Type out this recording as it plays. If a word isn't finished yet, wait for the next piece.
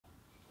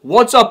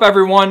What's up,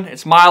 everyone?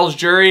 It's Myles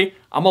Jury.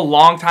 I'm a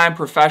longtime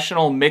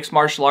professional mixed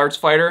martial arts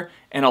fighter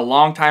and a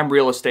longtime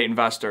real estate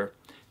investor.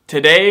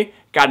 Today,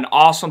 got an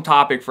awesome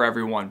topic for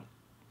everyone.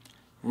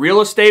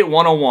 Real Estate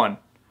 101,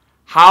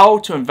 how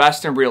to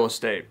invest in real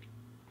estate.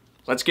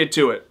 Let's get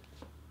to it.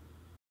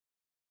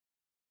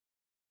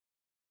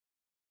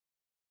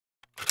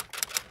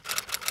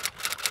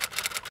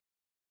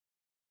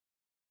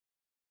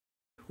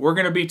 We're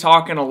going to be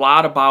talking a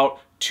lot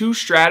about two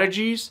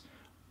strategies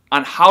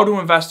on how to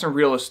invest in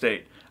real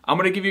estate. I'm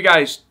going to give you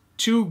guys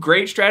two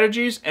great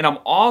strategies, and I'm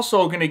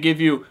also going to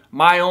give you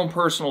my own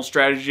personal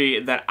strategy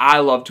that I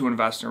love to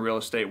invest in real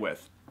estate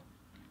with.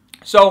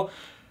 So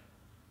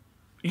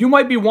you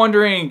might be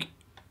wondering,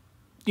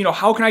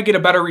 how can I get a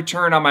better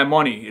return on my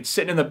money? It's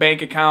sitting in the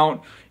bank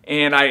account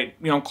and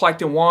I'm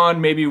collecting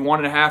maybe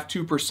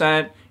 1.5%,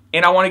 2%,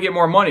 and I want to get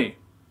more money.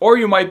 Or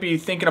you might be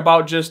thinking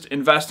about just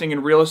investing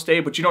in real estate,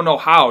 but you don't know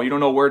how, you don't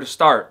know where to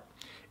start.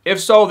 If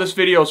so, this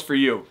video is for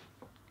you.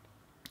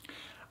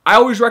 I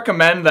always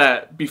recommend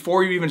that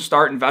before you even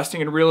start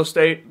investing in real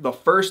estate, the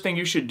first thing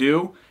you should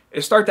do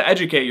is start to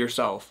educate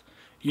yourself.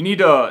 You need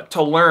to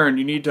learn,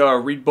 you need to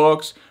read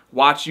books,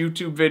 watch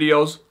YouTube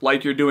videos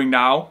like you're doing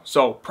now,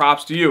 so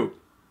props to you.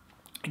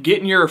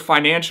 Getting your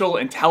financial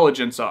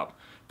intelligence up.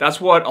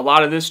 That's what a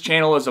lot of this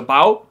channel is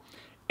about,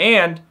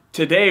 and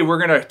today we're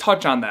going to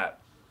touch on that.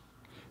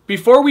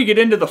 Before we get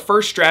into the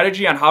first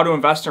strategy on how to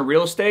invest in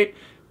real estate,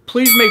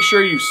 please make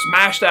sure you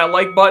smash that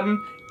like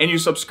button and you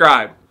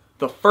subscribe.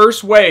 The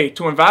first way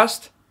to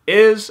invest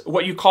is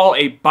what you call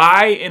a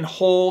buy and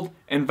hold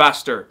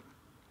investor.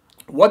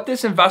 What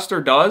this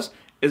investor does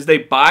is they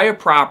buy a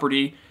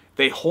property,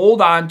 they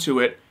hold on to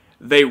it,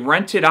 they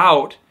rent it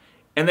out,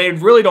 and they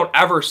really don't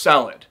ever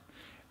sell it.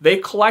 They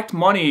collect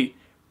money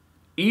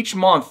each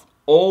month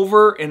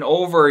over and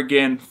over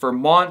again for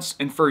months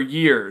and for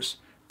years.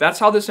 That's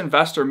how this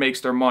investor makes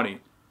their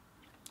money.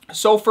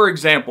 So for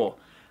example,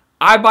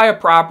 I buy a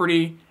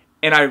property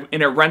and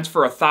it rents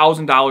for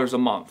 $1,000 a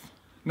month.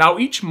 Now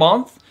each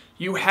month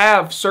you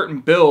have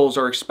certain bills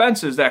or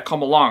expenses that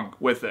come along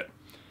with it.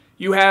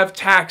 You have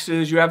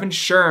taxes, you have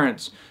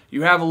insurance,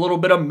 you have a little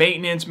bit of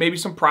maintenance, maybe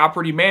some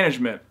property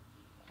management.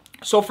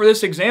 So for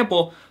this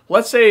example,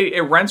 let's say it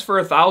rents for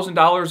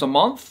 $1,000 a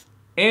month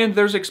and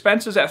there's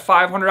expenses at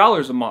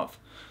 $500 a month.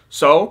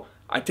 So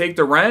I take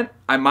the rent,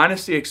 I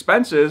minus the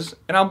expenses,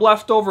 and I'm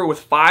left over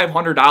with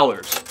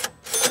 $500.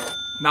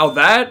 Now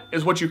that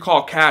is what you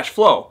call cash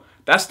flow.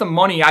 That's the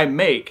money I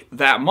make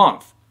that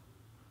month.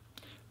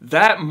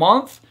 That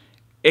month,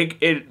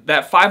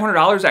 that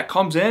 $500 that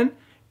comes in,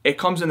 it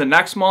comes in the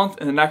next month,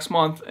 and the next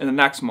month, and the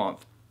next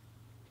month.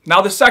 Now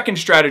the second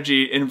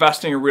strategy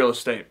investing in real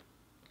estate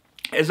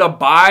is a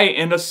buy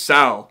and a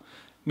sell.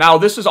 Now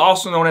this is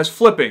also known as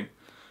flipping.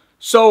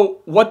 So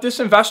what this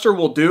investor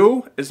will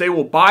do is they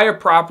will buy a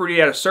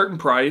property at a certain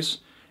price,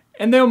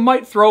 and they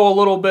might throw a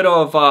little bit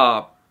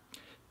of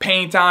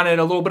paint on it,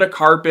 a little bit of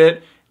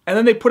carpet, and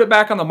then they put it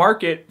back on the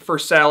market for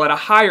sale at a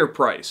higher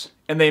price.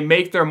 And they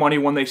make their money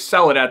when they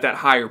sell it at that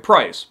higher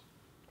price.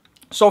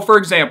 So for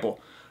example,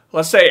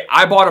 let's say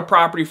I bought a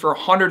property for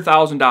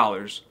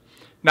 $100,000.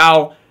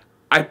 Now,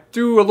 I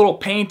threw a little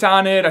paint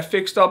on it, I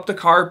fixed up the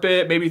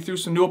carpet, maybe threw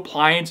some new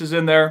appliances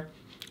in there.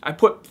 I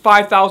put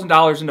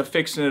 $5,000 into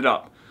fixing it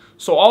up.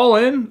 So all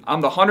in,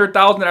 on the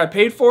 $100,000 that I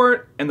paid for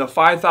it and the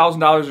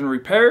 $5,000 in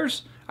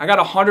repairs, I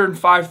got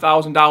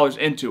 $105,000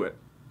 into it.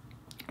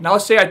 Now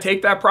let's say I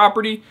take that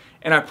property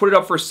and I put it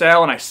up for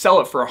sale and I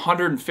sell it for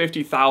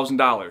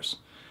 $150,000.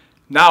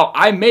 Now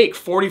I make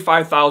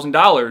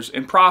 $45,000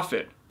 in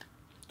profit.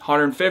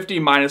 150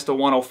 minus the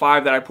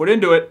 105 that I put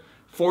into it,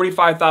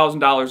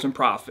 $45,000 in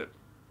profit.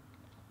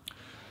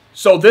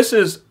 So this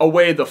is a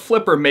way the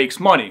flipper makes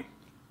money.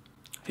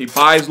 He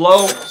buys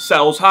low,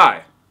 sells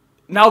high.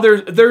 Now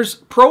there's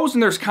pros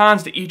and there's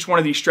cons to each one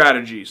of these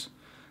strategies.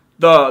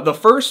 The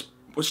first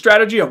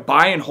strategy of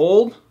buy and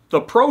hold,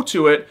 the pro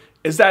to it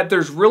is that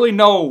there's really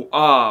no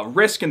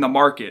risk in the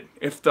market.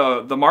 If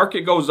the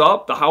market goes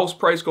up, the house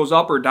price goes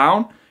up or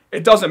down,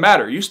 it doesn't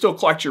matter. You still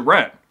collect your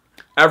rent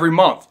every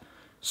month.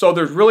 So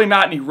there's really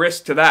not any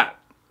risk to that.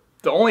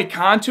 The only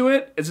con to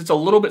it is it's a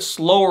little bit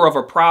slower of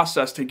a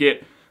process to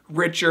get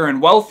richer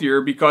and wealthier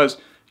because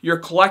you're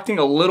collecting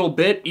a little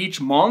bit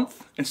each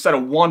month instead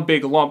of one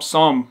big lump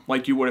sum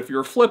like you would if you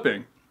were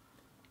flipping.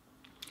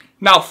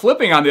 Now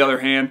flipping, on the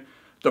other hand,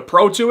 the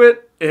pro to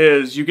it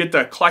is you get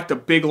to collect a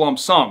big lump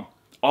sum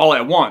all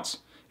at once.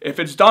 If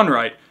it's done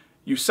right,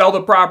 you sell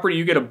the property,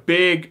 you get a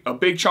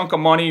big chunk of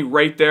money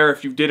right there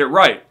if you did it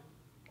right.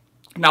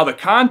 Now the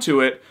con to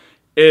it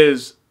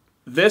is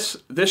this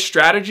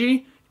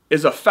strategy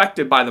is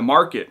affected by the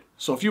market.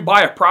 So if you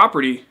buy a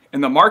property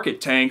and the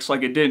market tanks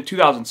like it did in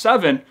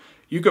 2007,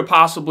 you could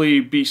possibly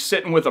be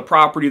sitting with a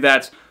property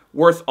that's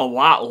worth a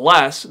lot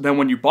less than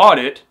when you bought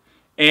it,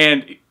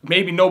 and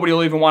maybe nobody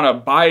will even want to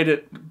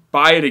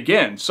buy it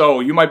again. So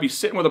you might be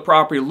sitting with a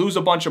property, lose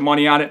a bunch of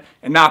money on it,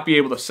 and not be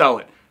able to sell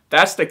it.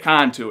 That's the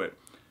con to it.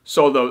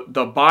 So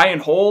the buy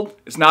and hold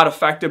is not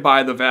affected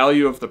by the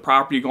value of the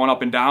property going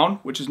up and down,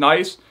 which is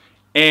nice.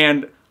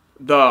 And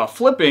the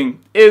flipping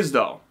is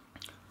though.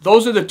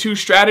 Those are the two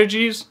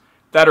strategies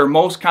that are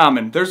most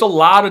common. There's a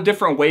lot of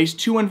different ways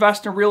to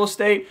invest in real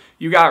estate.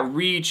 You got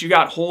REITs, you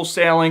got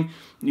wholesaling,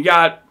 you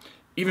got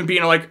even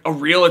being like a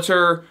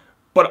realtor,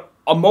 but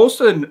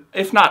most of,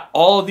 if not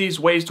all of these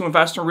ways to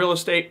invest in real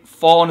estate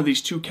fall into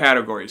these two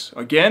categories.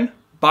 Again,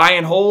 buy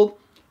and hold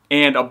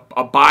and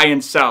a buy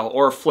and sell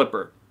or a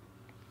flipper.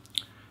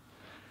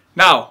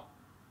 Now,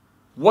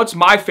 what's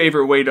my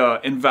favorite way to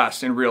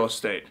invest in real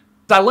estate?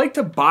 I like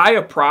to buy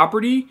a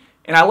property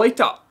and I like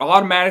to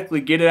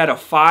automatically get it at a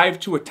 5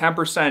 to a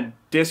 10%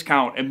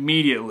 discount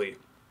immediately.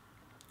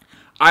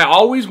 I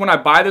always, when I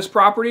buy this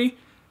property,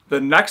 the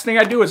next thing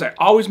I do is I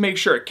always make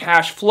sure it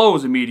cash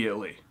flows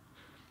immediately.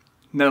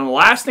 And then the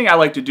last thing I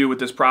like to do with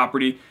this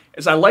property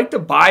is I like to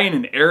buy in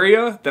an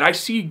area that I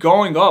see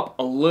going up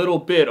a little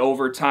bit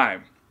over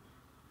time.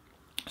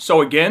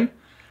 So again,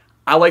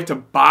 I like to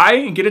buy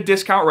and get a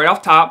discount right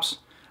off tops.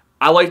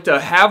 I like to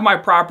have my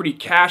property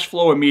cash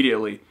flow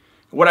immediately.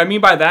 What I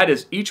mean by that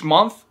is each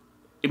month,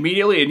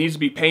 immediately it needs to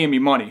be paying me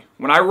money.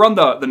 When I run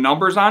the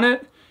numbers on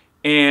it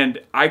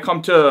and I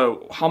come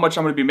to how much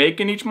I'm going to be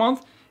making each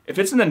month, if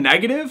it's in the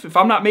negative, if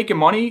I'm not making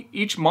money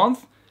each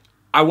month,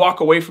 I walk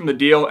away from the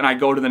deal and I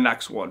go to the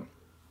next one.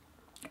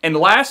 And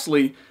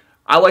lastly,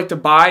 I like to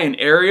buy in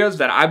areas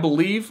that I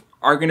believe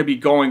are going to be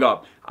going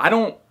up. I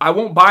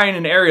won't buy in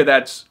an area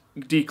that's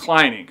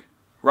declining,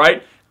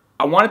 right?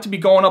 I want it to be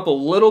going up a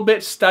little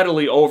bit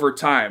steadily over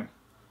time.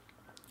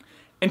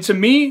 And to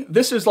me,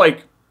 this is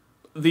like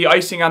the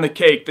icing on the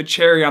cake, the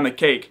cherry on the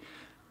cake.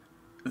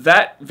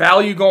 That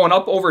value going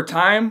up over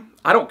time,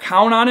 I don't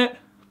count on it,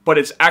 but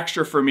it's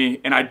extra for me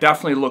and I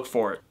definitely look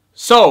for it.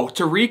 So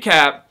to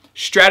recap,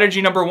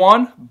 strategy number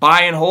 1,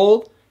 buy and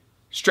hold.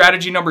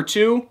 Strategy number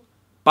 2,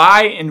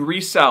 buy and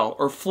resell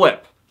or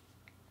flip.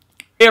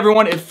 Hey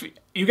everyone, if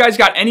you guys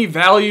got any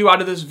value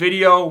out of this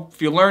video,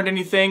 if you learned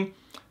anything,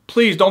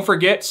 please don't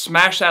forget,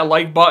 smash that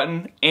like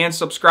button and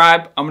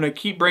subscribe. I'm going to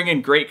keep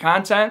bringing great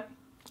content.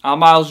 I'm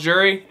Myles,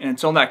 and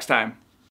until next time.